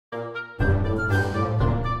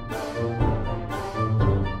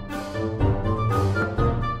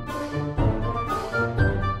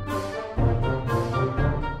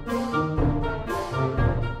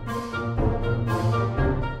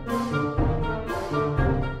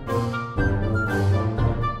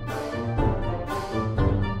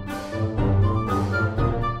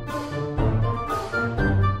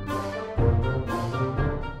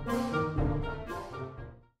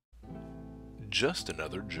just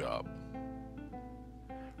another job.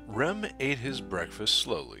 Rem ate his breakfast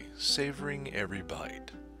slowly, savoring every bite.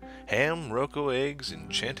 Ham, rocco eggs,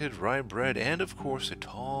 enchanted rye bread, and of course a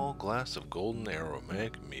tall glass of golden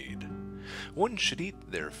aromatic mead. One should eat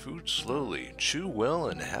their food slowly, chew well,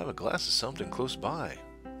 and have a glass of something close by,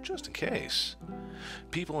 just in case.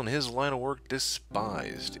 People in his line of work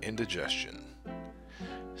despised indigestion.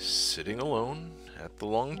 Sitting alone at the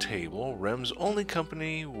long table, Rem's only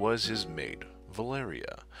company was his maid,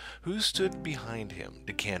 Valeria, who stood behind him,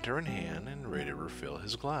 decanter in hand and ready to refill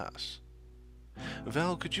his glass.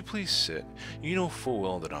 "Val, could you please sit? You know full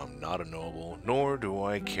well that I'm not a noble, nor do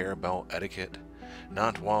I care about etiquette.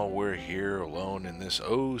 Not while we're here alone in this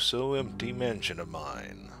oh-so-empty mansion of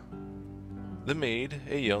mine." The maid,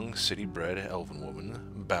 a young city-bred elven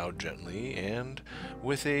woman, bowed gently and,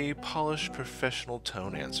 with a polished professional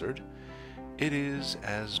tone, answered, "It is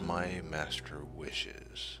as my master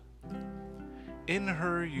wishes." In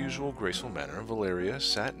her usual graceful manner, Valeria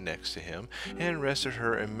sat next to him and rested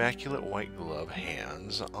her immaculate white gloved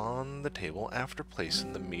hands on the table after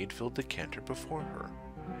placing the mead-filled decanter before her.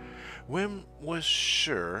 Rem was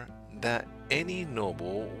sure that any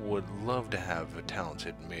noble would love to have a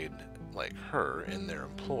talented maid like her in their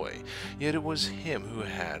employ, yet it was him who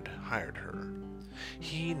had hired her.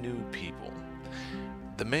 He knew people.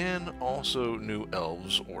 The man also knew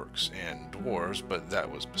elves, orcs, and dwarves, but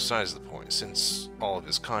that was besides the point, since all of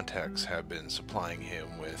his contacts had been supplying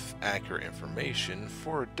him with accurate information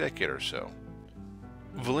for a decade or so.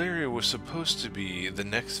 Valeria was supposed to be the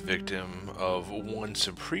next victim of one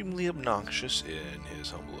supremely obnoxious, in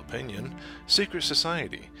his humble opinion, secret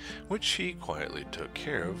society, which he quietly took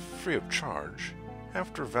care of, free of charge,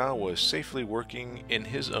 after Val was safely working in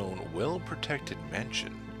his own well-protected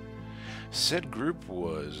mansion. Said group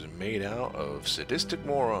was made out of sadistic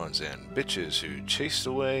morons and bitches who chased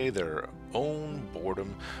away their own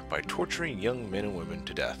boredom by torturing young men and women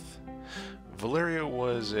to death. Valeria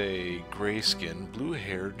was a gray-skinned,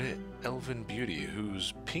 blue-haired elven beauty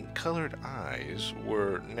whose pink-colored eyes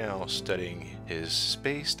were now studying his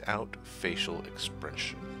spaced-out facial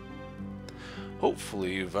expression.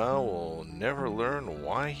 Hopefully, Val will never learn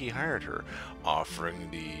why he hired her,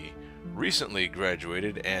 offering the recently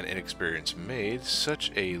graduated and inexperienced maid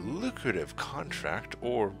such a lucrative contract,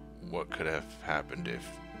 or what could have happened if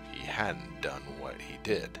he hadn't done what he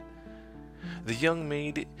did. The young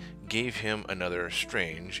maid gave him another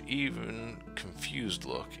strange, even confused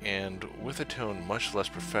look, and with a tone much less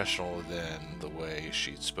professional than the way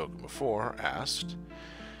she'd spoken before, asked,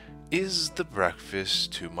 "Is the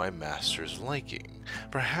breakfast to my master's liking?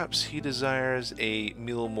 Perhaps he desires a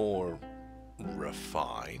meal more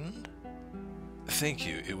refined?" "Thank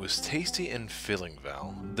you. It was tasty and filling,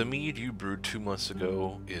 Val. The mead you brewed 2 months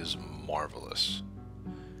ago is marvelous."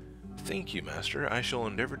 "Thank you, Master. I shall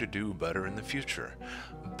endeavor to do better in the future.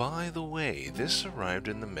 By the way, this arrived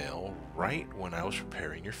in the mail right when I was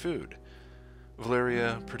preparing your food."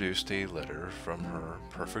 Valeria produced a letter from her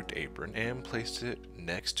perfect apron and placed it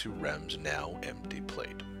next to Rem's now empty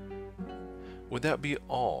plate. "Would that be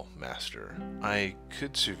all, Master? I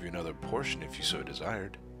could serve you another portion if you so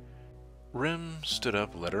desired." Rem stood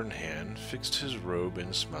up, letter in hand, fixed his robe,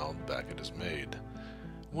 and smiled back at his maid.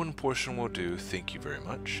 "One portion will do, thank you very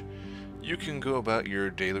much. You can go about your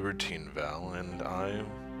daily routine, Val, and I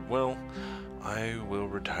will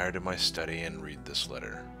retire to my study and read this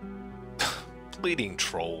letter." Bleeding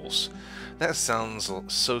trolls. That sounds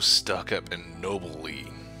so stuck up and nobly.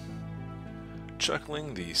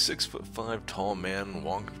 Chuckling, the 6'5" tall man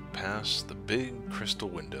walked past the big crystal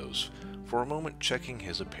windows, for a moment checking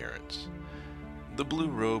his appearance. The blue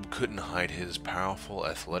robe couldn't hide his powerful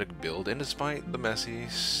athletic build, and despite the messy,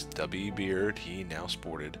 stubby beard he now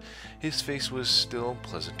sported, his face was still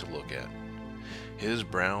pleasant to look at. His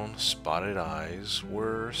brown, spotted eyes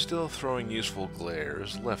were still throwing useful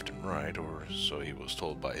glares left and right, or so he was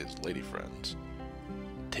told by his lady friends.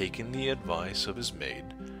 Taking the advice of his maid,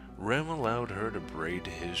 Rem allowed her to braid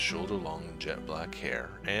his shoulder-long jet-black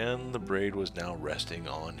hair, and the braid was now resting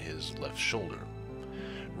on his left shoulder.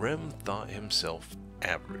 Rem thought himself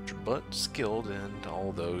average, but skilled, and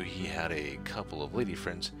although he had a couple of lady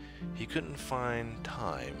friends, he couldn't find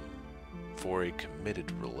time for a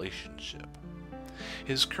committed relationship.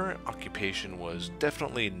 His current occupation was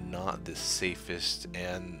definitely not the safest,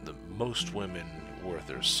 and most women worth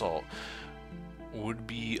their salt would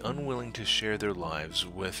be unwilling to share their lives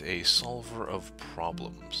with a solver of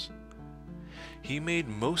problems. He made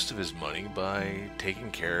most of his money by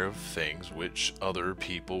taking care of things which other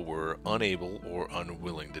people were unable or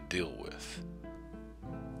unwilling to deal with,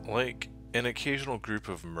 like an occasional group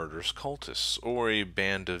of murderous cultists or a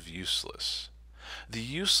band of useless. The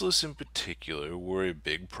useless in particular were a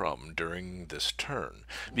big problem during this turn,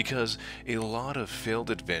 because a lot of failed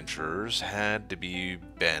adventurers had to be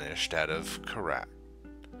banished out of Karat.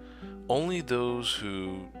 Only those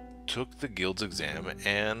who took the guild's exam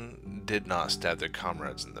and did not stab their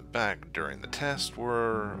comrades in the back during the test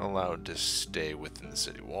were allowed to stay within the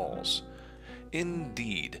city walls.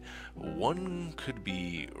 Indeed, one could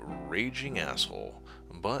be raging asshole,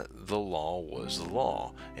 but the law was the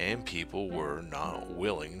law, and people were not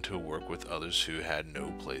willing to work with others who had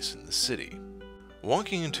no place in the city.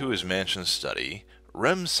 Walking into his mansion study,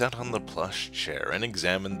 Rem sat on the plush chair and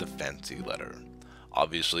examined the fancy letter.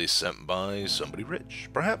 Obviously sent by somebody rich,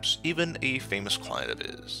 perhaps even a famous client of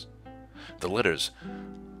his. The letters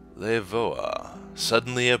Levoa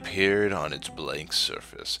suddenly appeared on its blank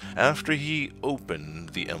surface after he opened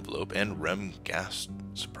the envelope, and Rem gasped,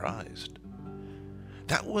 surprised.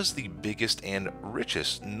 That was the biggest and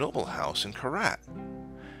richest noble house in Karat.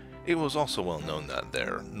 It was also well known that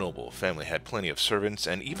their noble family had plenty of servants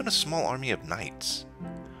and even a small army of knights.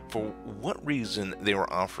 For what reason they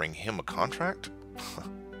were offering him a contract?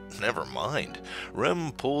 Never mind.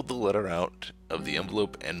 Rem pulled the letter out of the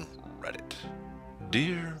envelope and read it.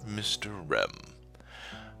 Dear Mr. Rem,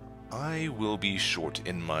 I will be short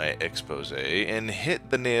in my expose and hit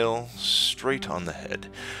the nail straight on the head.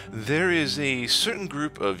 There is a certain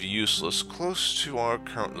group of useless close to our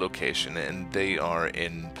current location, and they are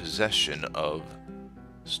in possession of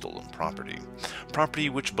stolen property. Property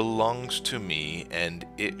which belongs to me, and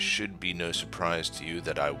it should be no surprise to you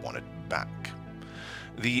that I want it back.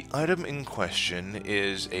 The item in question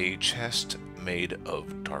is a chest made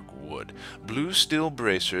of dark wood, blue steel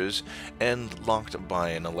bracers, and locked by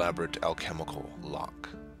an elaborate alchemical lock.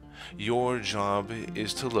 Your job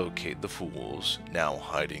is to locate the fools, now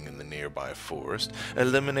hiding in the nearby forest,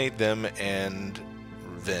 eliminate them, and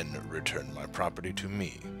then return my property to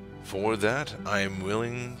me. For that, I am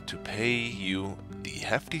willing to pay you the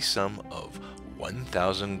hefty sum of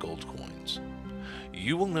 1,000 gold coins.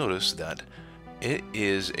 You will notice that it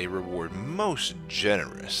is a reward most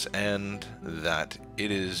generous, and that it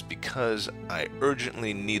is because I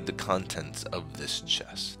urgently need the contents of this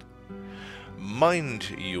chest. Mind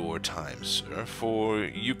your time, sir, for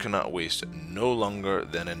you cannot waste no longer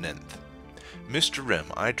than a ninth. Mr. Rem,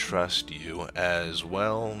 I trust you as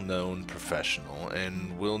well-known professional,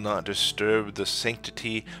 and will not disturb the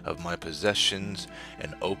sanctity of my possessions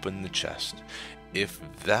and open the chest. If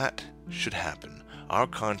that should happen, our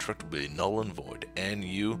contract will be null and void, and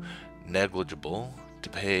you negligible to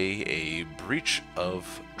pay a breach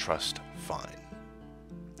of trust fine.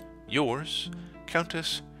 Yours,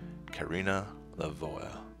 Countess Karina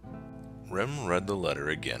Lavoie. Rem read the letter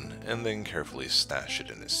again, and then carefully stashed it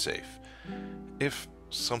in his safe. If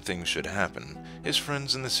something should happen, his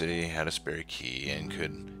friends in the city had a spare key and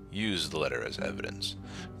could use the letter as evidence.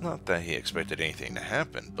 Not that he expected anything to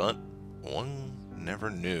happen, but one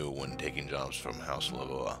never knew when taking jobs from House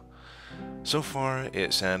Lavoie. So far,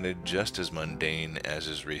 it sounded just as mundane as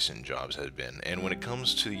his recent jobs had been, and when it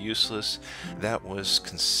comes to the useless, that was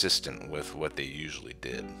consistent with what they usually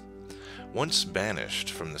did. Once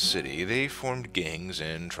banished from the city, they formed gangs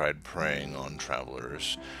and tried preying on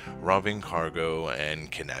travelers, robbing cargo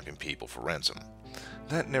and kidnapping people for ransom.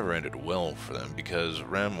 That never ended well for them, because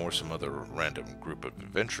Rem or some other random group of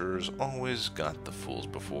adventurers always got the fools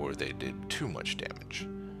before they did too much damage.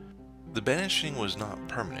 The banishing was not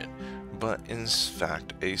permanent, but in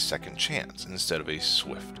fact a second chance instead of a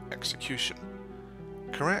swift execution.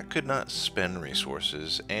 Karat could not spend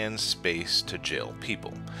resources and space to jail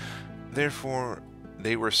people. Therefore,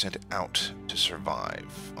 they were sent out to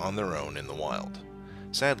survive on their own in the wild.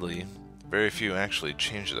 Sadly, very few actually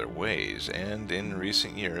changed their ways, and in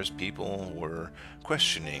recent years people were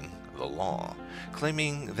questioning the law,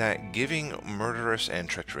 claiming that giving murderous and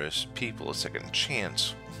treacherous people a second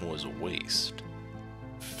chance was a waste.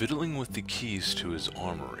 Fiddling with the keys to his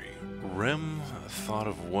armory, Rem thought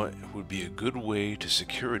of what would be a good way to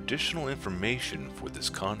secure additional information for this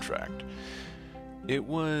contract. It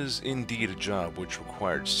was indeed a job which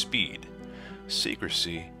required speed,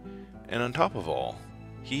 secrecy, and on top of all,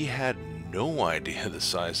 he had no idea the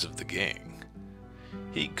size of the gang.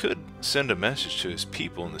 He could send a message to his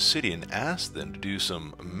people in the city and ask them to do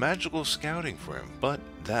some magical scouting for him, but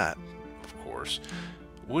that, of course,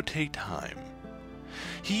 would take time.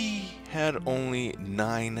 He had only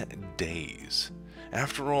 9 days.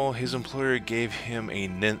 After all, his employer gave him a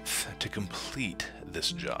ninth to complete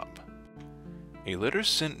this job. A letter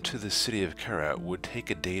sent to the city of Karat would take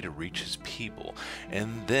a day to reach his people,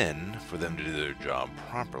 and then, for them to do their job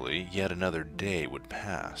properly, yet another day would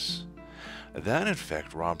pass. That in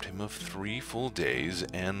fact robbed him of 3 full days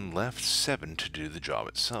and left 7 to do the job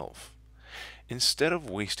itself. Instead of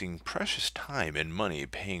wasting precious time and money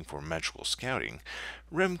paying for magical scouting,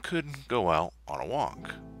 Rem could go out on a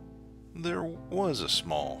walk. There was a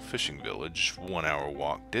small fishing village 1 hour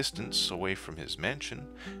walk distance away from his mansion,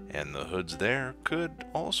 and the hoods there could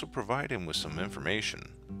also provide him with some information.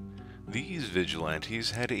 These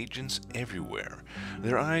vigilantes had agents everywhere.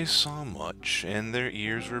 Their eyes saw much, and their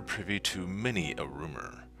ears were privy to many a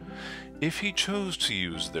rumor. If he chose to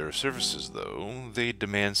use their services, though, they'd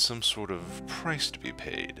demand some sort of price to be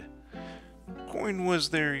paid. Coin was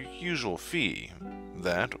their usual fee.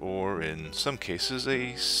 That, or in some cases,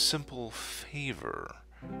 a simple favor.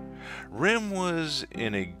 Rem was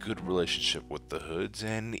in a good relationship with the Hoods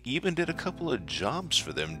and even did a couple of jobs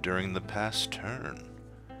for them during the past turn.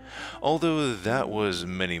 Although that was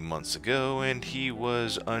many months ago and he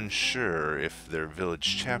was unsure if their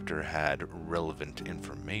village chapter had relevant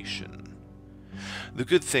information. The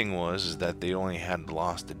good thing was that they only had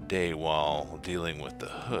lost a day while dealing with the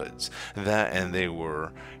Hoods, that and they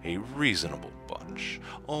were a reasonable bunch,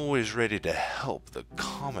 always ready to help the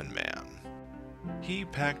common man. He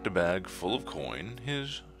packed a bag full of coin,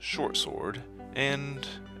 his short sword, and,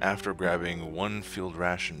 after grabbing 1 field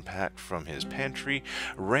ration pack from his pantry,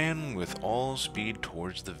 ran with all speed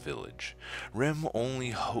towards the village. Rem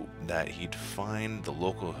only hoped that he'd find the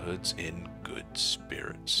local Hoods in good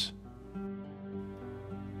spirits.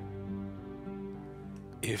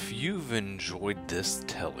 If you've enjoyed this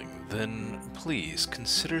telling, then please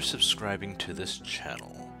consider subscribing to this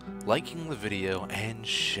channel, liking the video, and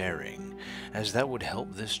sharing, as that would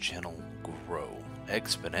help this channel grow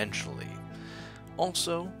exponentially.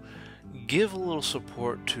 Also, give a little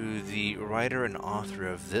support to the writer and author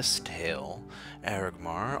of this tale,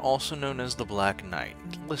 Aragmar, also known as the Black Knight,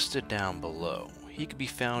 listed down below. He can be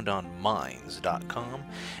found on Minds.com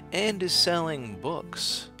and is selling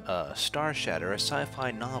books. Starshatter, a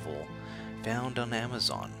sci-fi novel found on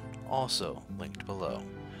Amazon, also linked below.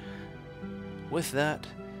 With that,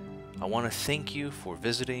 I want to thank you for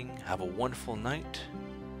visiting. Have a wonderful night.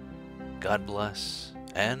 God bless,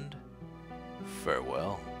 and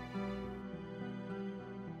farewell.